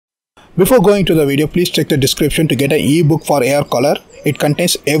Before going to the video, please check the description to get an ebook for ARCALLER. It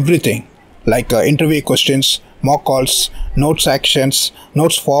contains everything like interview questions, mock calls, notes actions,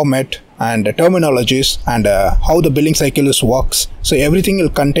 notes format, and terminologies, and how the billing cycle works. So everything will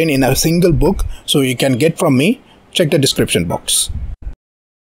contain in a single book, so you can get from me. Check the description box.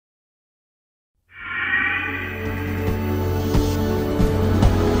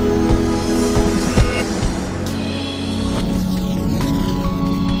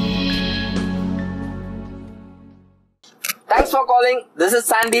 Thanks for calling. This is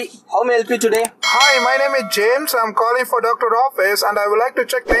Sandy. How may I help you today? Hi, my name is James. I'm calling for doctor's office and I would like to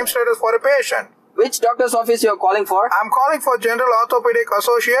check claim status for a patient. Which doctor's office you are calling for? I'm calling for General Orthopedic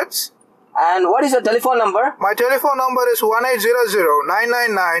Associates. And what is your telephone number? My telephone number is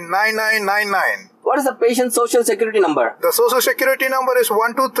 1800-999-9999. What is the patient's social security number? The social security number is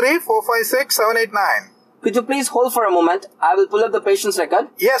 123-456-789. Could you please hold for a moment? I will pull up the patient's record.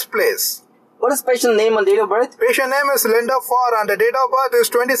 Yes, please. What is patient name and date of birth? Patient name is Linda Farr and the date of birth is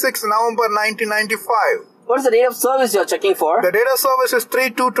 26 November 1995. What is the date of service you are checking for? The date of service is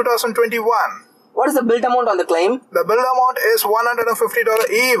 3/2/2021. What is the billed amount on the claim? The billed amount is $150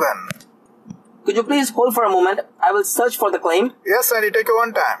 even. Could you please hold for a moment? I will search for the claim. Yes, Sandy, take your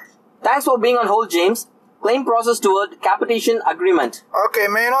one time. Thanks for being on hold, James. Claim process toward capitation agreement. Okay,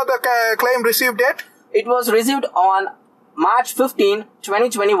 may I know the claim received date? It was received on March 15,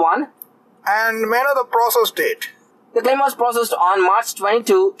 2021. And may I know the process date? The claim was processed on March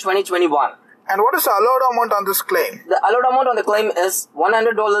 22, 2021. And what is the allowed amount on this claim? The allowed amount on the claim is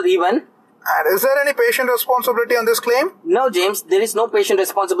 $100 even. And is there any patient responsibility on this claim? No, James, there is no patient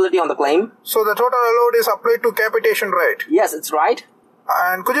responsibility on the claim. So the total allowed is applied to capitation, right? Yes, it's right.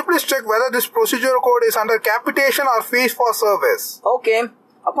 And could you please check whether this procedure code is under capitation or fees for service? Okay.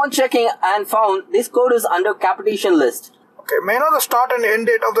 Upon checking and found, this code is under capitation list. Okay, may I know the start and end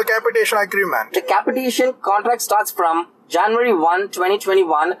date of the capitation agreement? The capitation contract starts from January 1,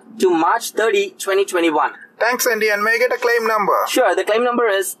 2021 to March 30, 2021. Thanks, Andy, and may I get a claim number? Sure, the claim number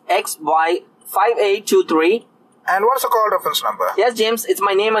is XY5823. And what's the call reference number? Yes, James, it's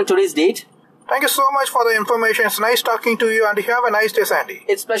my name and today's date. Thank you so much for the information. It's nice talking to you and you have a nice day, Sandy.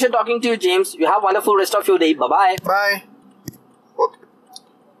 It's a pleasure talking to you, James. You have a wonderful rest of your day. Bye-bye. Bye.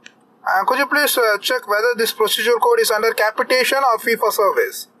 Could you please check whether this procedure code is under capitation or fee for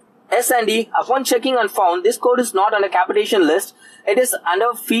service? Yes, Andy. Upon checking and found, this code is not under capitation list. It is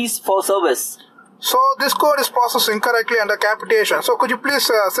under fees for service. So this code is processed incorrectly under capitation. So could you please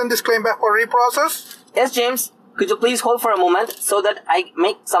send this claim back for reprocess? Yes, James. Could you please hold for a moment so that I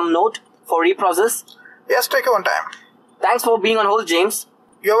make some note for reprocess? Yes, take your own time. Thanks for being on hold, James.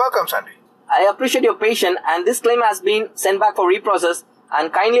 You're welcome, Sandy. I appreciate your patience, and this claim has been sent back for reprocess, and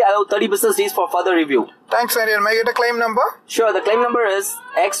kindly allow 30 business days for further review. Thanks, Sandy. And may I get a claim number? Sure, the claim number is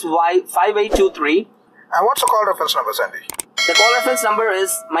XY5823. And what's the call reference number, Sandy? The call reference number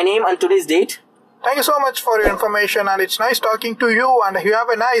is my name and today's date. Thank you so much for your information, and it's nice talking to you, and you have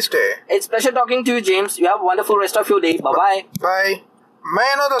a nice day. It's a pleasure talking to you, James. You have a wonderful rest of your day. Bye-bye. Bye.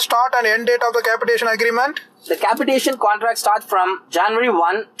 May I know the start and end date of the capitation agreement? The capitation contract starts from January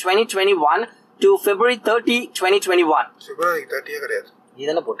 1, 2021 to February 30, 2021. February 30 நீ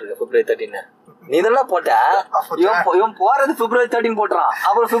தான போட்டுருக்க February 13. நீ தான போட்ட இவன் போறது February 13 போட்றான்.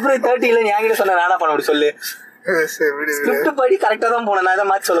 அப்புறம் February 30 ல நீ என்கிட்ட சொன்ன நானா பண்ண சொல்லு. ஸ்கிரிப்ட் படி கரெக்ட்டா தான் போறேன். நான் இத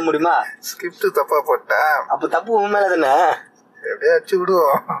மாத்தி சொல்ல முடியுமா? ஸ்கிரிப்ட் தப்பா போட்டா. அப்ப தப்பு உன் மேல தானே. எப்படியே அடிச்சு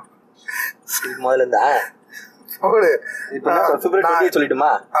விடுவோம். ஸ்கிரிப்ட் முதல்ல இருந்தா. போடு. இப்போ February 20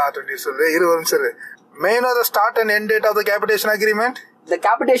 சொல்லிடுமா? 20 சொல்லு. 20 நிமிஷம் இரு. May I know the start and end date of the capitation agreement? The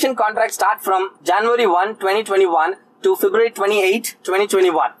capitation contract starts from January 1, 2021 to February 28,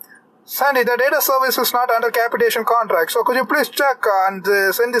 2021. Sandy, the data service is not under capitation contract, so could you please check and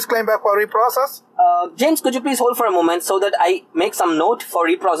send this claim back for reprocess? James, could you please hold for a moment so that I make some note for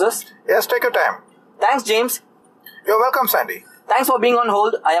reprocess? Yes, take your time. Thanks, James. You're welcome, Sandy. Thanks for being on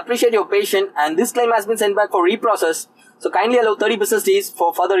hold. I appreciate your patience, and this claim has been sent back for reprocess, so kindly allow 30 business days for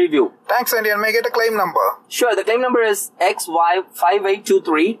further review. Thanks, Sandy, and may I get a claim number? Sure, the claim number is XY5823.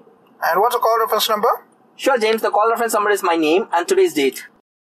 And what's the call reference number? Sure, James, the call reference number is my name and today's date.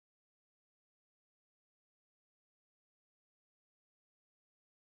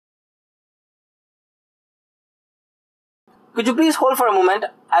 Could you please hold for a moment?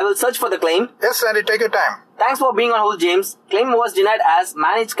 I will search for the claim. Yes, Sandy, take your time. Thanks for being on hold, James. Claim was denied as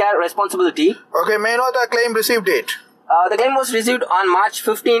managed care responsibility. Okay, may I know the claim received date? The claim was received on March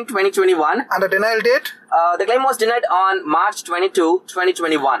 15, 2021. And the denial date? The claim was denied on March 22,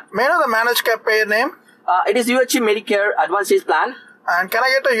 2021. May I know the managed care payer name? It is UHC Medicare Advanced Stage Plan. And can I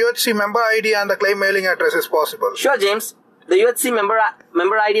get a UHC member ID and the claim mailing address if possible? Sure, James. The UHC member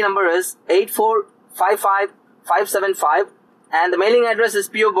ID number is 8455575 and the mailing address is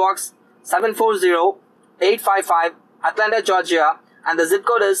PO Box 740855 Atlanta, Georgia, and the zip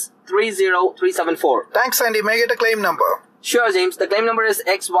code is 30374. Thanks, Sandy. May I get a claim number? Sure, James. The claim number is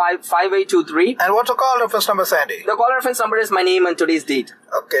XY5823. And what's the call reference number, Sandy? The call reference number is my name and today's date.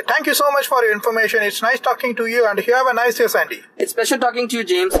 Okay. Thank you so much for your information. It's nice talking to you, and you have a nice day, Sandy. It's pleasure talking to you,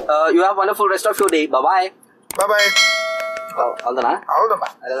 James. You have a wonderful rest of your day. Bye-bye. Bye-bye. Audana? Audama.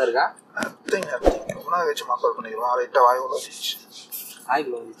 Adha Nothing. Una vechu makal paniruva. Right away olorich. I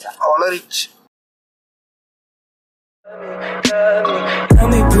gloricha. Olorich. Tell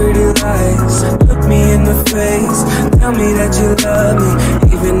me pretty lies, look me in the face. Tell me that you love me,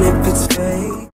 even if it's fake.